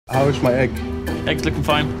How is my egg? Egg's looking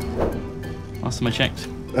fine. Last time I checked.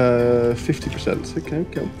 50%. Okay,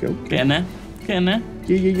 go. Get in there. Get in there.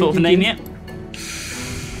 Yeah. Thought of a name yet?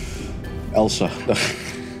 Elsa.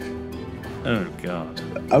 Oh, God.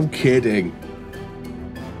 I'm kidding.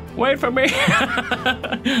 Wait for me.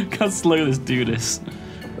 Can't slow this dude is.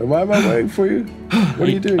 Why am I waiting for you? What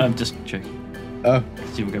are you doing? I'm just joking. Oh.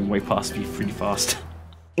 You were going way past me pretty fast.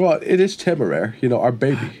 Well, it is temporary, you know, our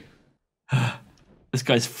baby. This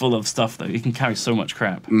guy's full of stuff, though. He can carry so much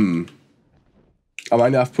crap. I mean,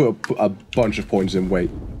 I've put a bunch of points in weight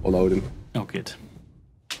on Odin. Oh, good.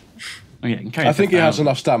 Oh, yeah, he can carry I think he has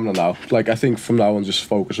enough stamina now. Like, I think from now on, just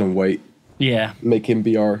focus on weight. Yeah. Make him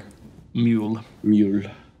be our... Mule.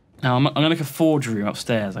 Now, I'm going to make a forge room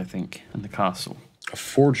upstairs, I think, in the castle. A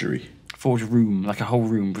forgery? Forge room, like a whole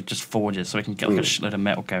room with just forges, so we can get like a shitload of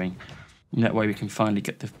metal going. And that way we can finally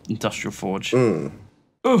get the industrial forge. Oh,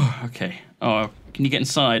 okay. Oh, can you get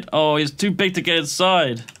inside? Oh, it's too big to get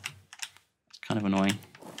inside. It's kind of annoying.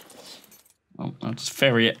 Oh, I'll just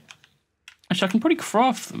ferry it. Actually, I can probably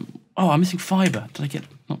craft them. Oh, I'm missing fiber. Did I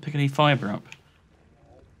not pick any fiber up?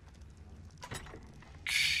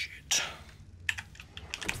 Shit.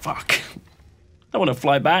 Fuck. I want to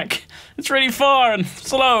fly back. It's really far and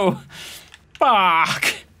slow. Fuck.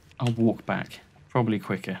 I'll walk back. Probably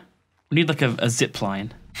quicker. We need like a zip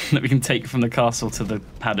line that we can take from the castle to the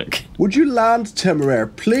paddock. Would you land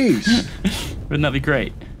Temeraire, please? Wouldn't that be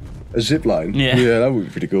great? A zip line? Yeah. Yeah, that would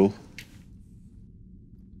be pretty cool.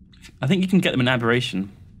 I think you can get them in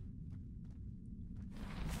Aberration.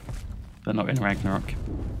 But not in Ragnarok.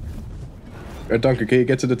 Duncan, can you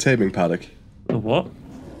get to the taming paddock? The what?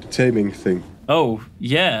 The taming thing. Oh,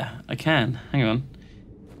 yeah, I can. Hang on.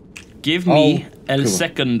 Give me El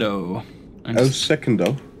Segundo. El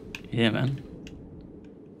Segundo? Yeah, man.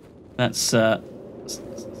 That's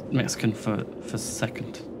Mexican for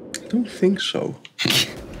second. I don't think so.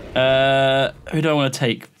 Who do I want to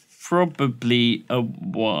take? Probably a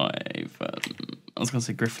wyvern. I was going to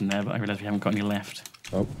say griffin there, but I realised we haven't got any left.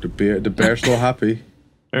 Oh, the bear's not happy.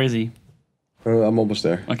 Where is he? I'm almost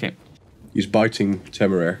there. Okay. He's biting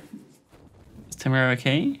Temeraire. Is Temeraire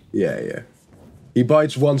okay? Yeah. He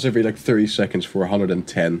bites once every like 30 seconds for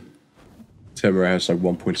 110. Temeraire has like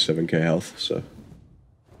 1.7k health, so...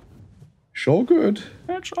 It's all good.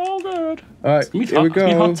 It's all good. Alright, here we go. It's gonna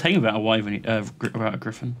be hard to tame about a wyvern, about a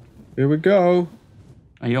griffin. Here we go.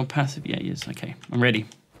 Are you on passive? Yeah, he is. Okay, I'm ready.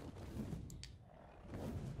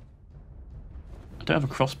 I don't have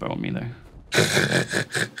a crossbow on me, though.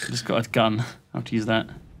 I've just got a gun. I have to use that.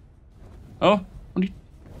 Oh, what do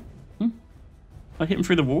you... I hit him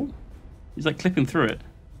through the wall? He's like clipping through it.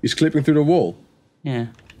 He's clipping through the wall? Yeah.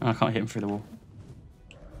 Oh, I can't hit him through the wall.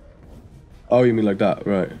 Oh, you mean like that?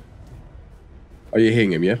 Right. Are you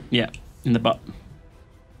hitting him, yeah? Yeah, in the butt.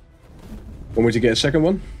 Want me to get a second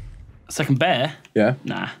one? A second bear? Yeah.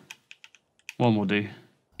 Nah. One will do.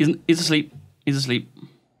 He's asleep. He's asleep.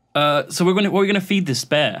 So what are we gonna feed this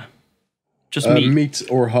bear? Just meat? Meat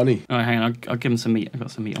or honey. Oh, hang on. I'll give him some meat. I've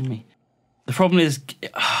got some meat on me. The problem is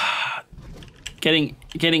getting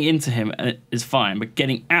into him is fine, but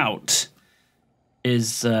getting out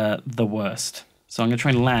is the worst. So I'm gonna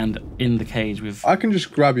try and land in the cage with. I can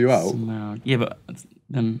just grab you out. Yeah, but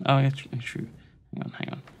then yeah, true. Hang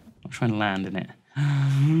on. I'll try and land in it.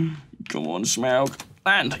 Come on, Smaug.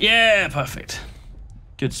 Land. Yeah, perfect.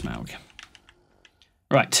 Good Smaug.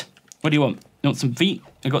 Right. What do you want? You want some meat?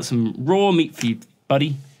 I got some raw meat for you,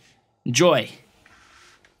 buddy. Enjoy.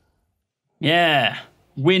 Yeah.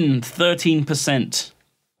 Wind 13%.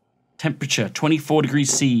 Temperature 24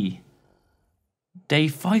 degrees C. Day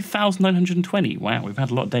 5,920. Wow, we've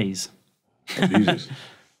had a lot of days. Oh, Jesus.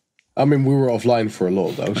 I mean, we were offline for a lot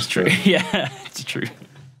of those. That's true. Yeah, it's true.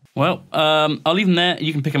 Well, I'll leave him there.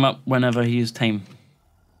 You can pick him up whenever he is tame.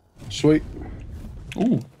 Sweet.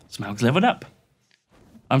 Ooh, Smaug's leveled up.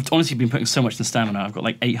 I've honestly been putting so much in stamina. I've got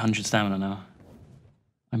like 800 stamina now.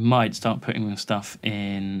 I might start putting stuff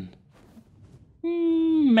in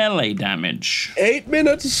melee damage. 8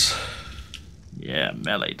 minutes. Yeah,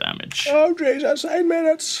 melee damage. Oh, Jesus, 8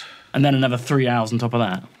 minutes. And then another 3 hours on top of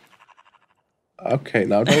that. Okay,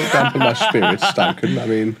 now don't dampen my spirits, Duncan. I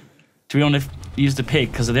mean... Do we want to use the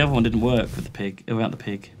pig? Because the other one didn't work with the pig, without the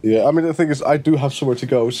pig. Yeah, I mean, the thing is, I do have somewhere to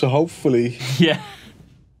go, so hopefully... Yeah.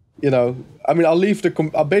 You know, I mean, I'll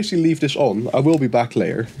basically leave this on. I will be back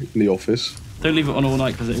later in the office. Don't leave it on all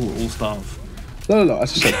night because it will all starve. No.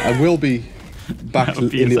 As I said, I will be back in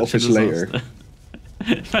the office later.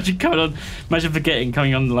 Imagine coming on. Imagine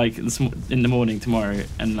coming on like in the morning tomorrow,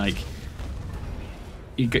 and like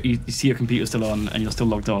you see your computer still on, and you're still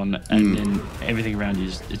logged on, and then everything around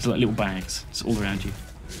you it's like little bags. It's all around you.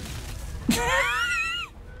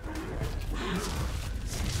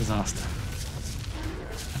 Disaster.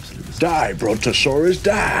 Absolute disaster. Die, Brontosaurus,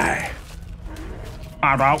 die!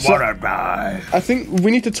 I don't wanna die. I think we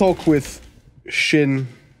need to talk with Shin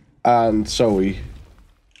and Zoe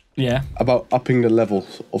Yeah. about upping the level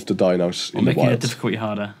of the dinos Or in the making the wild. difficulty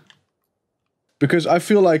harder. Because I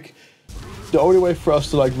feel like the only way for us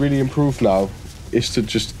to like really improve now is to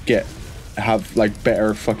just have like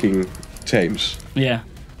better fucking tames. Yeah.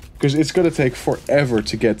 Because it's gonna take forever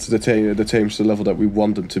to get the tames to the level that we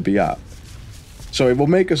want them to be at. So it will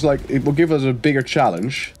make us it will give us a bigger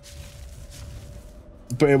challenge,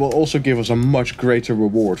 but it will also give us a much greater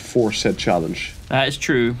reward for said challenge. That is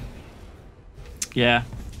true. Yeah.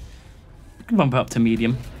 We can bump it up to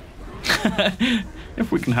medium.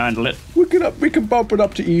 If we can handle it. We can bump it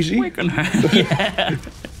up to easy. We can handle it. Yeah.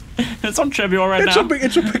 It's on trivial right now.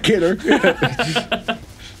 It's a beginner.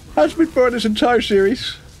 Has been for this entire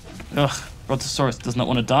series. Ugh, Brontosaurus does not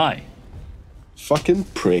want to die. Fucking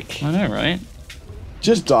prick. I know, right?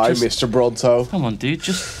 Just die, Mr. Bronto. Come on, dude.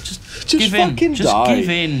 Just Just give in. fucking Just die. give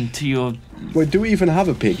in to your... Wait, do we even have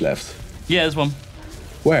a pig left? Yeah, there's one.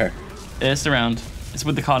 Where? It's around. It's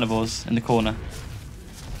with the carnivores in the corner.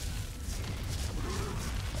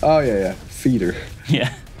 Oh, yeah. Feeder.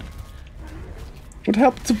 Yeah. What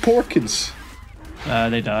happened to Porkins?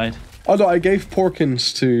 They died. Oh, no, I gave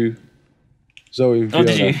Porkins to Zoe and Fiona. Oh,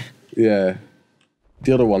 did you? Yeah.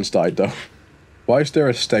 The other ones died, though. Why is there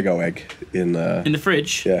a stego egg in... In the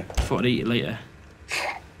fridge? Yeah. I thought I'd eat it later.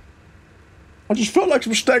 I just felt like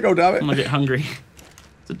some stego, damn it. I'm a bit hungry.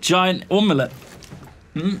 It's a giant omelette.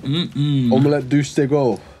 Omelette du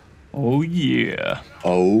stego. Oh, yeah.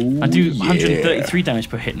 Oh, I do yeah. 133 damage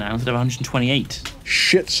per hit now instead of 128.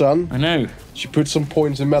 Shit, son. I know. She put some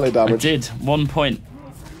points in melee I damage. did. 1 point.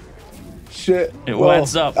 Shit. It all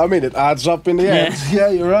adds up. I mean, it adds up in the end. Yeah,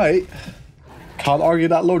 you're right. Can't argue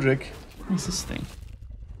that logic. What's this thing?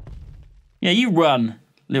 Yeah, you run,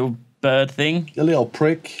 little bird thing. You little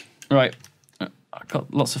prick. Right. I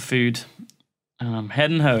got lots of food. And I'm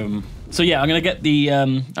heading home. So yeah, I'm going to get the...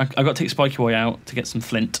 I've got to take Spiky Boy out to get some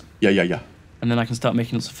flint. Yeah. And then I can start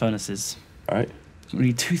making lots of furnaces. All right. We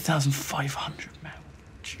need 2,500 metal.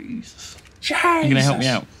 Jesus. Jesus. You're going to help me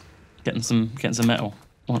out? Getting some metal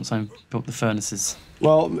once I've built the furnaces.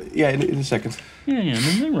 Well, yeah, in a second. Yeah,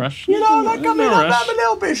 no rush. You know, like, no I'm rush. a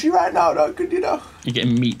little busy right now, though, you know. You're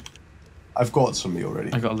getting meat. I've got some meat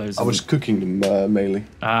already. I got loads I of was meat. cooking them mainly.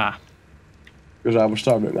 Ah, Because I was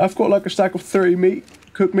starving. I've got like a stack of 30 meat,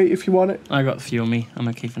 cooked meat if you want it. I got a few on me. I'm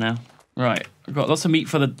okay for now. Right, I've got lots of meat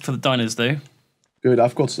for the diners though. Good,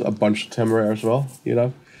 I've got a bunch of temeraire as well, you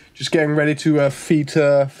know. Just getting ready to feed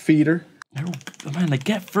feeder. Oh man, they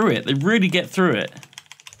get through it. They really get through it.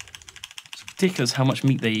 It's ridiculous how much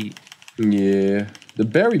meat they eat. Yeah. The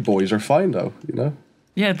berry boys are fine though, you know.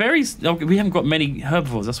 Yeah, berries. Oh, we haven't got many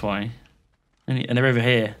herbivores. That's why. And they're over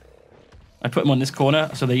here. I put them on this corner,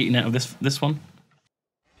 so they're eating out of this one.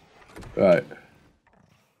 Right.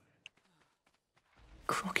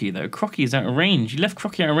 Crocky though. Crocky is out of range. You left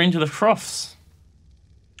Crocky out of range of the troughs.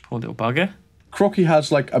 Poor little bugger. Crocky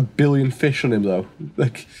has like 1 billion fish on him though.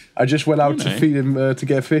 Like, I just went out to Really? feed him to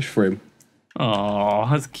get fish for him. Oh,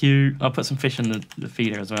 that's cute. I'll put some fish in the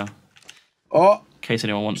feeder as well. Oh, In case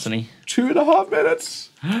anyone wants any. 2.5 minutes.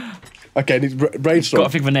 Okay, need brainstorm. Got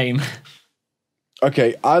to think of a name.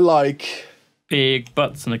 Okay, I like. Big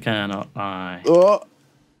butts and I cannot lie.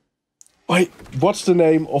 Wait, what's the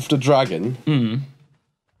name of the dragon?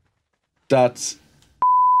 That.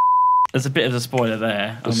 There's a bit of a spoiler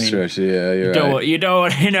there. I mean, Yeah, you're right. you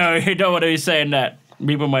don't want to be saying that.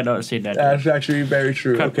 People might not see that. That's actually very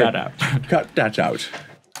true. Cut Okay. that out. Cut that out.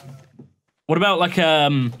 What about like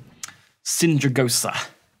Syndragosa?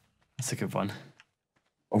 That's a good one.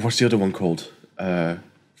 Or what's the other one called? From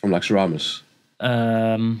Laxaramus.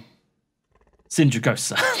 Syndragosa.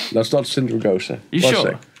 That's not Syndragosa. You One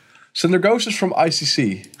sure? sec. Syndragosa's from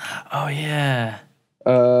ICC. Oh yeah.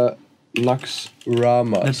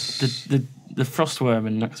 Laxaramus. The Frost Worm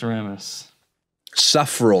in Naxxramas.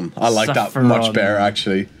 Saffron. I like that much Saffron. better,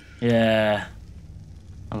 actually. Yeah.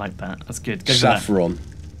 I like that. That's good. Go for Saffron.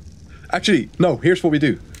 Actually, no, here's what we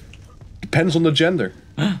do. Depends on the gender.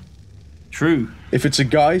 that. True. If it's a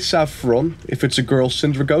guy, Saffron. If it's a girl,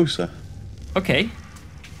 Syndragosa. Okay.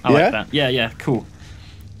 I Yeah? like that. Yeah, cool.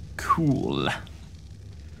 Cool.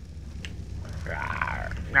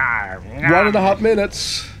 1.5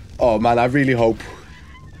 minutes. Oh man, I really hope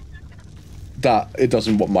that it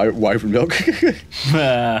doesn't want my wyvern milk.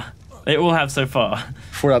 They all have so far.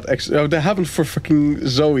 For that extra. Oh, they haven't for fucking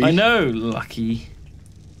Zoe. I know, lucky.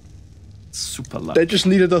 Super lucky. They just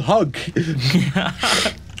needed a hug.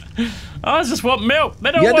 I just want milk.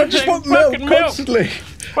 They don't Yeah, want they just any want milk fucking constantly.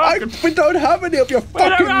 We don't have any of your We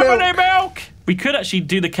fucking don't have milk. any milk. We could actually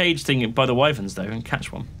do the cage thing by the wyverns though and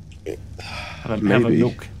catch one. Have a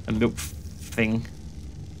milk thing.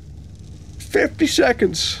 50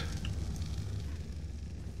 seconds.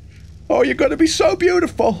 Oh, you're gonna be so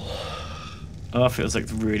beautiful. Oh, it feels like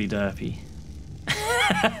really derpy.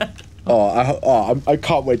 I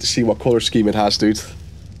can't wait to see what color scheme it has, dude.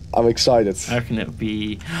 I'm excited. I reckon it'll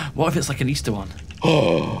be. What if it's like an Easter one?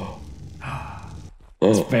 Oh,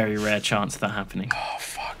 It's a very rare chance of that happening. oh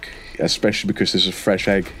fuck. Especially because there's a fresh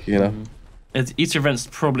egg, you know. Easter event's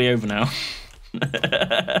probably over now.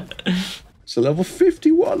 It's a level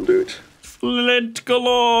 51, dude. Flint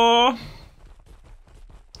galore.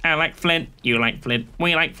 I like Flint. You like Flint.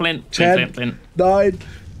 We like Flint. 10, Flint. 9,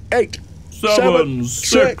 8, 7,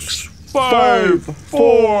 6, 5,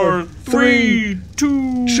 4, 3,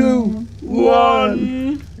 2,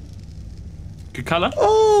 1. Good colour?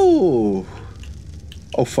 Oh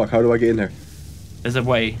fuck, how do I get in there? There's a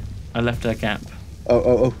way. I left a gap.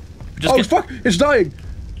 Oh. Just Fuck, it's dying.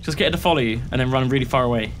 Just get it to follow you and then run really far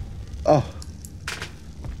away. Oh.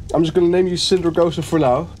 I'm just gonna name you Cindergosa for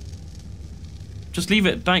now. Just leave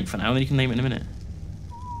it blank for now, and then you can name it in a minute.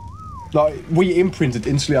 No, we imprinted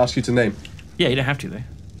instantly ask you to name. Yeah, you don't have to though.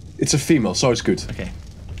 It's a female, so it's good. Okay.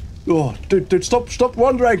 Oh, dude, stop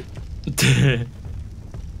wandering.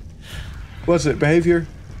 What's it? Behavior?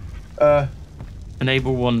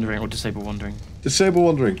 Enable wandering or disable wandering. Disable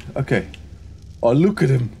wandering. Okay. Oh, look at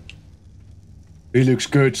him. He looks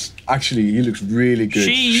good. Actually, he looks really good.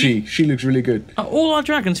 She looks really good. Are all our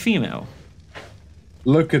dragons female?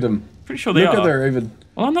 Look at him. Pretty sure they are. Look at her even.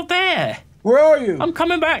 Well, I'm not there. Where are you? I'm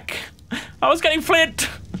coming back. I was getting flint.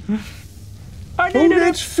 Who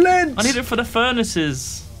needs flint? I need it for the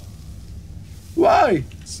furnaces. Why?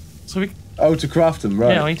 So we. Oh, to craft them,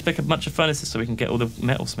 right? Yeah, I need to make a bunch of furnaces so we can get all the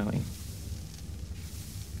metal smelting.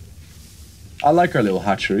 I like our little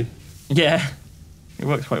hatchery. Yeah, it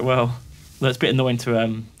works quite well. Though it's a bit annoying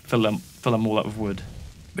to fill them all up with wood.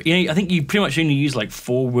 But you know, I think you pretty much only use like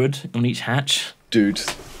 4 wood on each hatch. Dude.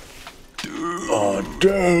 Oh,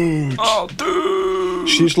 dude. Oh, dude.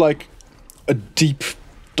 She's like a deep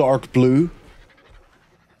dark blue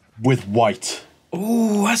with white.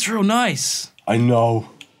 Oh, that's real nice. I know.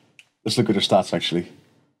 Let's look at her stats actually.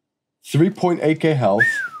 3.8k health,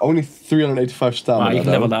 only 385 stamina. Wow, you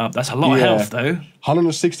can level that up. That's a lot of health though.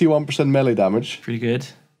 161% melee damage. Pretty good.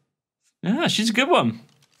 Yeah, she's a good one.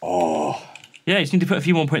 Oh. Yeah, you just need to put a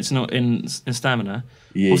few more points in stamina.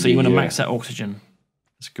 Yeah, also, you want to max out oxygen.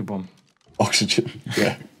 That's a good one. Oxygen,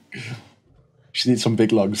 yeah. She needs some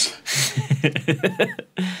big lungs.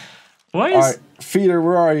 Alright, Feeder,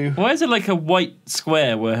 where are you? Why is it like a white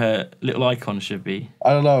square where her little icon should be?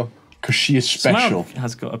 I don't know. Because she is special. Smaug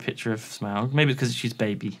has got a picture of Smaug. Maybe it's because she's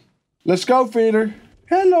baby. Let's go, Feeder.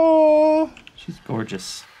 Hello. She's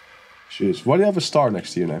gorgeous. She is. Why do you have a star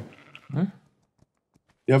next to you now? Huh?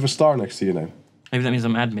 You have a star next to you now. Maybe that means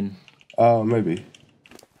I'm admin. Oh, maybe.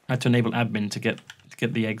 I had to enable admin to get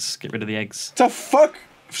the eggs, get rid of the eggs. The fuck,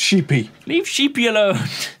 Sheepy? Leave Sheepy alone.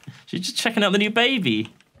 She's just checking out the new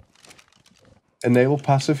baby. Enable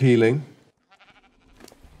passive healing.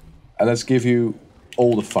 And let's give you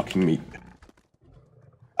all the fucking meat.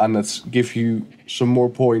 And let's give you some more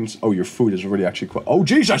points. Oh, your food is already actually quite... Oh,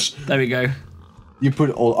 Jesus! There we go. You put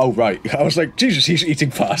it all... Oh, right. I was like, Jesus, he's eating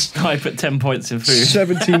fast. I put 10 points in food.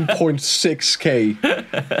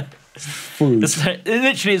 17.6k food. It's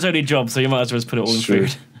literally its only job, so you might as well just put it all in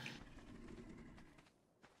food.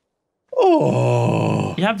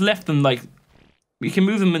 Oh. You have left them, like... You can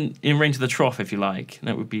move them in range of the trough if you like.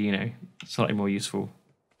 That would be, you know, slightly more useful.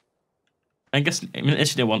 I guess, I mean,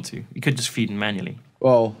 unless you don't want to. You could just feed them manually.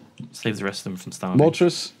 Well... Save the rest of them from starving.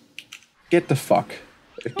 Moltres, get the fuck.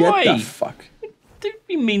 Get the fuck. Don't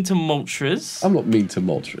be mean to Moltres. I'm not mean to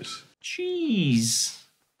Moltres. Jeez.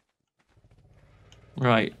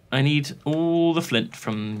 Right, I need all the flint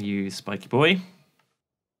from you, Spiky boy.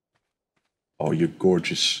 Oh, you're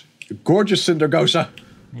gorgeous. You're gorgeous, Cindergosa.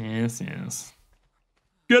 Yes, yes.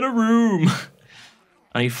 Get a room.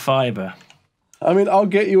 I need fiber. I mean, I'll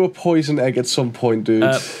get you a poison egg at some point, dude.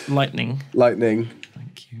 Lightning. Lightning.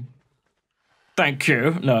 Thank you. Thank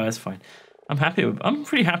you. No, that's fine. I'm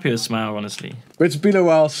pretty happy with Smaug, honestly. But it's been a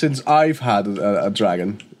while since I've had a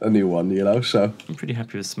dragon, a new one, you know, so... I'm pretty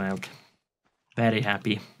happy with Smaug. Very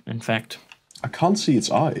happy, in fact. I can't see its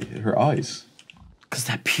her eyes. Because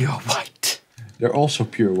they're pure white. They're also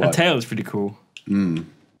pure white. Her tail is pretty cool.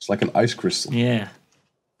 It's like an ice crystal. Yeah.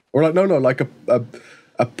 Or like, no, like a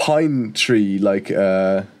pine tree, like,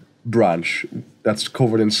 branch that's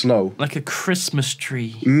covered in snow. Like a Christmas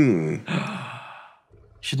tree.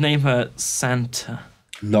 Should name her Santa.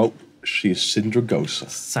 Nope, she's Syndragosa.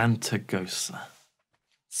 Santagosa.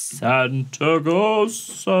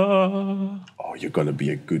 Santagosa. Oh, you're gonna be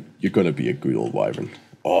a good old wyvern.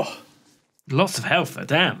 Oh. Lots of health,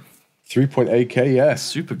 damn. 3.8k, yeah.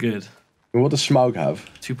 Super good. And what does Smaug have?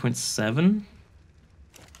 2.7.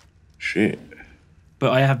 Shit.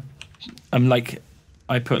 But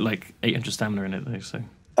I put like 800 stamina in it though, so.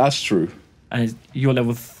 That's true. And you're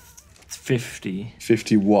level 50.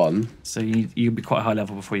 51. So you'll be quite a high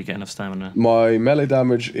level before you get enough stamina. My melee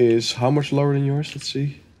damage is how much lower than yours? Let's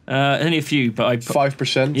see. Only a few, but I put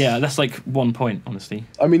 5%. Yeah, that's like 1 point, honestly.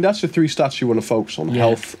 I mean, that's the 3 stats you want to focus on: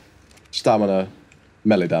 health, stamina,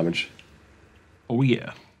 melee damage. Oh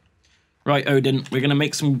yeah. Right, Odin, we're gonna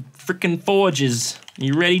make some freaking forges.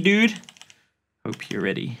 You ready, dude? Hope you're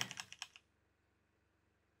ready.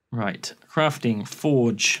 Right, crafting,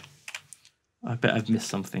 forge. I bet I've missed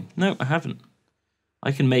something. No, I haven't.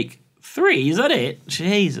 I can make 3, is that it?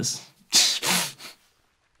 Jesus.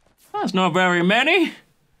 That's not very many.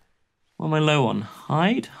 What am I low on?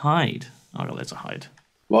 Hide? Hide. Oh, no, there's a hide.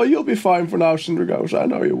 Well, you'll be fine for now, Syndragosa. I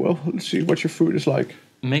know you will. Let's see what your food is like.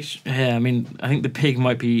 Yeah, I mean, I think the pig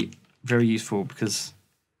might be very useful because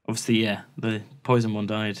obviously, yeah, the poison one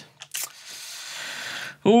died.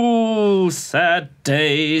 Oh, sad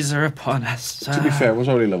days are upon us. To be fair, it was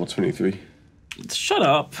only level 23. Shut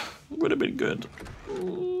up. Would have been good.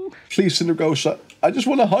 Please, Syndragosa, I just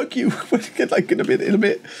want to hug you. Like in a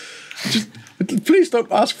bit. Just please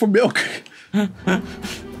don't ask for milk.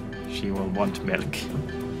 She will want milk.